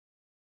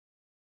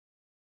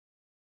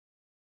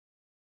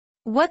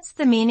What's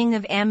the meaning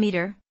of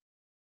ammeter?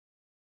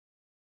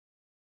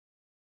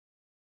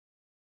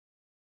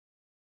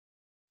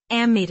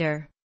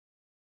 Ammeter.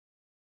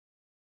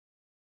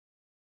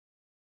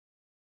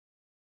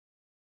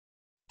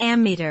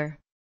 Ammeter.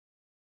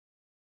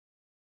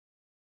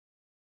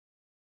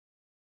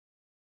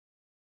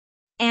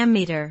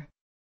 Ammeter.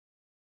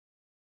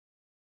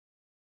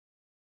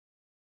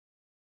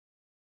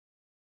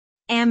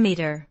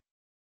 Ammeter.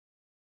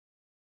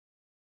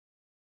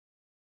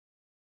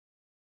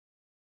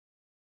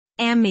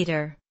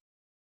 Ammeter.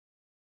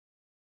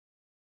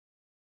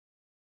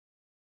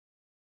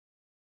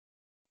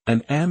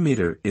 An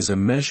ammeter is a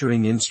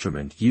measuring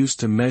instrument used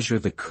to measure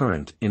the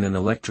current in an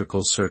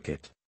electrical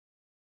circuit.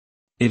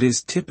 It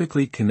is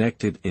typically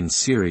connected in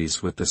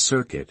series with the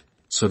circuit,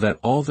 so that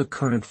all the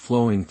current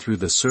flowing through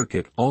the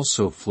circuit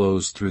also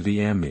flows through the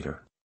ammeter.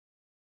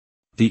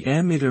 The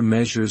ammeter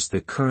measures the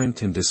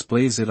current and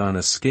displays it on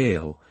a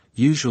scale,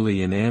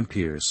 usually in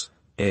amperes,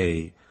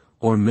 A,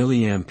 or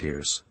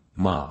milliamperes,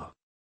 mA.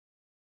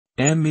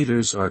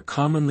 Ammeters are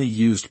commonly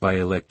used by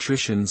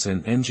electricians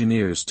and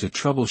engineers to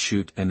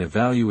troubleshoot and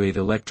evaluate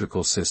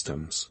electrical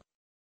systems.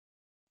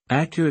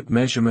 Accurate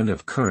measurement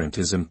of current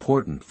is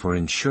important for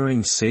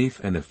ensuring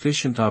safe and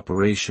efficient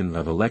operation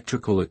of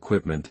electrical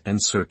equipment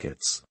and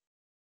circuits.